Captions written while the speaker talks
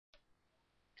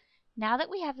Now that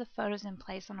we have the photos in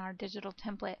place on our digital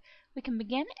template, we can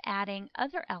begin adding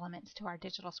other elements to our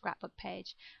digital scrapbook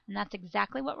page, and that's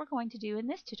exactly what we're going to do in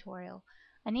this tutorial.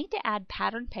 I need to add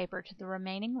pattern paper to the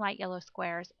remaining light yellow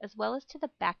squares as well as to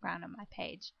the background of my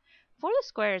page. For the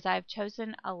squares, I have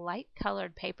chosen a light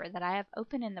colored paper that I have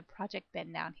open in the project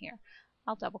bin down here.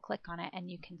 I'll double click on it and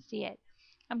you can see it.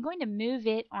 I'm going to move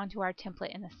it onto our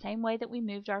template in the same way that we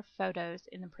moved our photos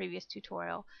in the previous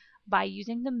tutorial, by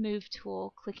using the Move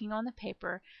tool, clicking on the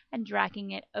paper, and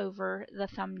dragging it over the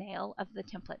thumbnail of the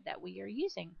template that we are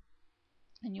using.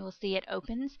 And you will see it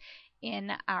opens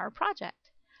in our project.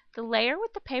 The layer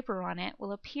with the paper on it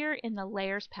will appear in the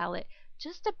Layers palette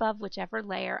just above whichever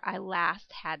layer I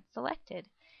last had selected.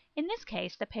 In this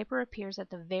case, the paper appears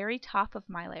at the very top of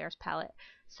my Layers palette,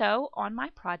 so on my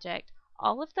project,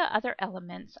 all of the other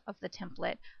elements of the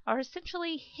template are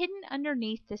essentially hidden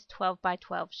underneath this 12 by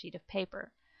 12 sheet of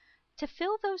paper. To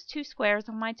fill those two squares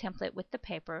on my template with the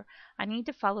paper, I need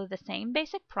to follow the same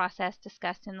basic process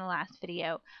discussed in the last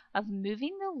video of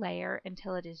moving the layer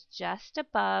until it is just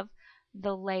above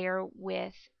the layer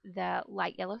with the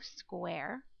light yellow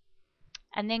square,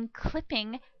 and then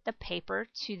clipping the paper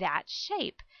to that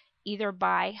shape, either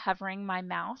by hovering my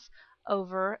mouse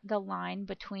over the line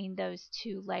between those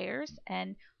two layers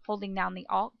and holding down the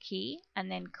Alt key and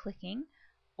then clicking,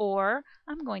 or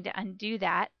I'm going to undo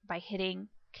that by hitting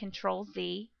Control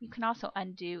Z. You can also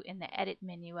undo in the Edit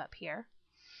menu up here.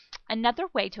 Another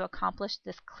way to accomplish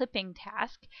this clipping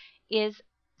task is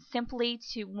simply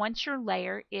to, once your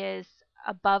layer is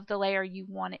above the layer you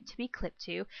want it to be clipped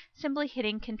to, simply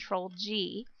hitting Control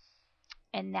G,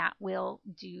 and that will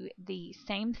do the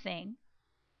same thing.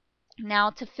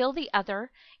 Now, to fill the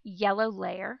other yellow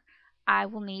layer, I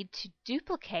will need to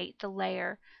duplicate the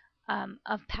layer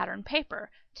of pattern paper.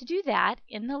 To do that,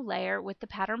 in the layer with the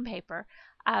pattern paper,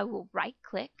 I will right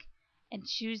click and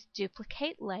choose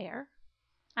Duplicate Layer.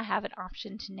 I have an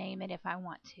option to name it if I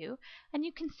want to, and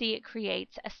you can see it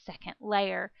creates a second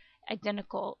layer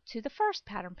identical to the first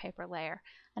pattern paper layer.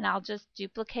 And I'll just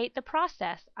duplicate the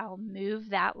process. I'll move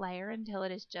that layer until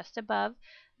it is just above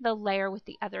the layer with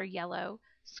the other yellow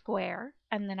square,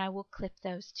 and then I will clip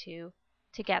those two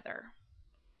together.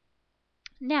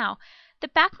 Now, the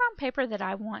background paper that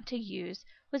I want to use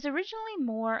was originally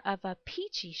more of a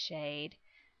peachy shade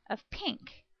of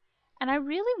pink, and I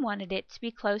really wanted it to be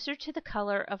closer to the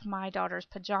color of my daughter's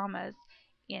pajamas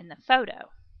in the photo.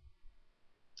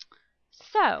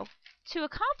 So, to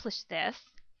accomplish this,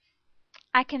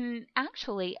 I can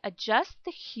actually adjust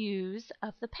the hues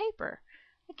of the paper.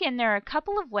 Again, there are a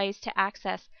couple of ways to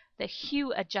access the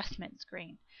hue adjustment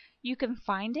screen. You can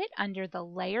find it under the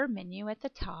Layer menu at the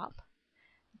top,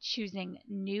 choosing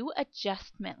New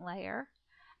Adjustment Layer,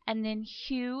 and then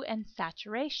Hue and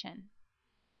Saturation.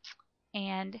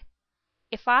 And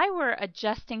if I were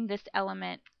adjusting this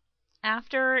element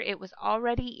after it was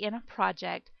already in a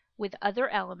project with other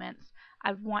elements,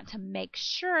 I'd want to make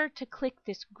sure to click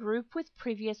this Group with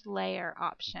Previous Layer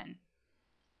option,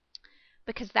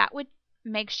 because that would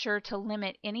make sure to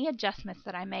limit any adjustments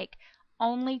that I make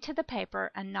only to the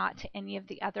paper and not to any of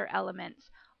the other elements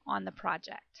on the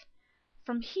project.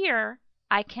 From here,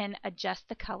 I can adjust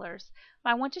the colors,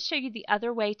 but I want to show you the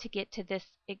other way to get to this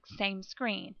same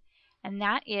screen, and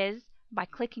that is by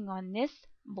clicking on this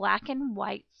black and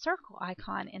white circle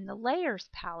icon in the Layers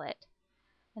palette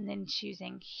and then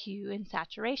choosing Hue and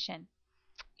Saturation.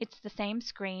 It's the same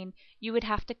screen. You would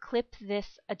have to clip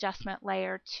this adjustment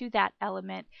layer to that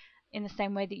element in the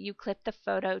same way that you clip the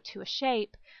photo to a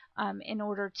shape in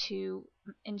order to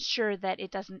ensure that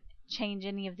it doesn't change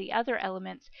any of the other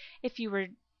elements if you were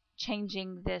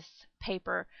changing this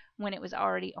paper when it was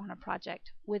already on a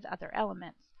project with other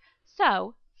elements.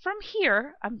 So from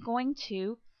here, I'm going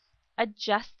to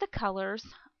adjust the colors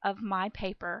of my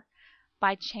paper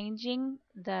by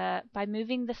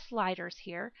moving the sliders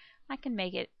here. I can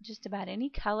make it just about any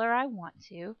color I want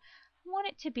to. I want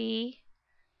it to be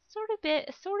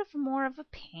sort of more of a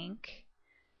pink,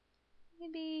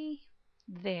 maybe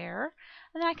there.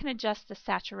 And then I can adjust the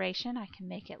saturation. I can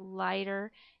make it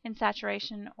lighter in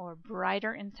saturation or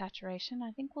brighter in saturation.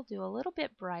 I think we'll do a little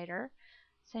bit brighter,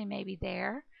 say maybe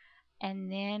there.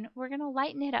 And then we're going to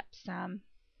lighten it up some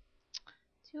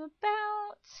to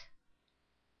about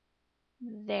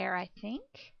there, I think.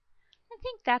 I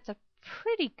think that's a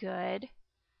pretty good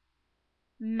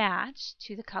match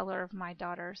to the color of my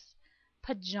daughter's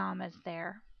pajamas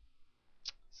there.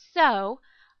 So,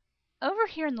 over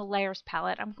here in the Layers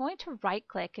palette, I'm going to right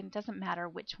click, and it doesn't matter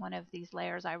which one of these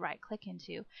layers I right click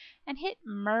into, and hit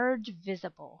Merge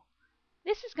Visible.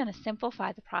 This is going to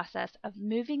simplify the process of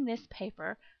moving this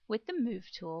paper with the Move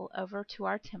tool over to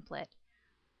our template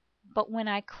But when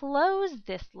I close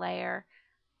this layer,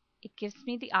 it gives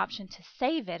me the option to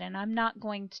save it, and I'm not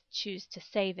going to choose to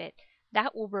save it.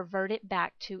 That will revert it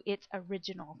back to its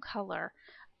original color,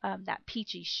 that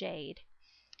peachy shade.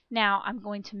 Now I'm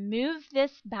going to move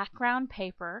this background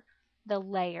paper, the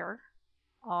layer,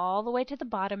 all the way to the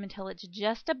bottom until it's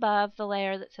just above the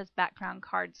layer that says background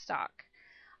cardstock.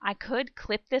 I could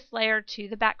clip this layer to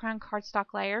the background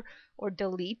cardstock layer or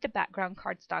delete the background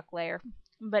cardstock layer,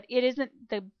 but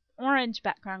the orange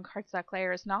background cardstock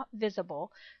layer is not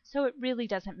visible, so it really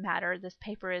doesn't matter. This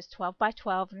paper is 12 by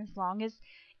 12, and as long as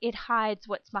it hides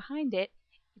what's behind it,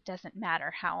 it doesn't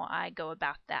matter how I go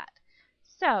about that.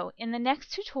 So in the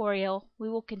next tutorial, we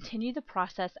will continue the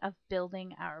process of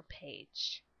building our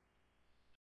page.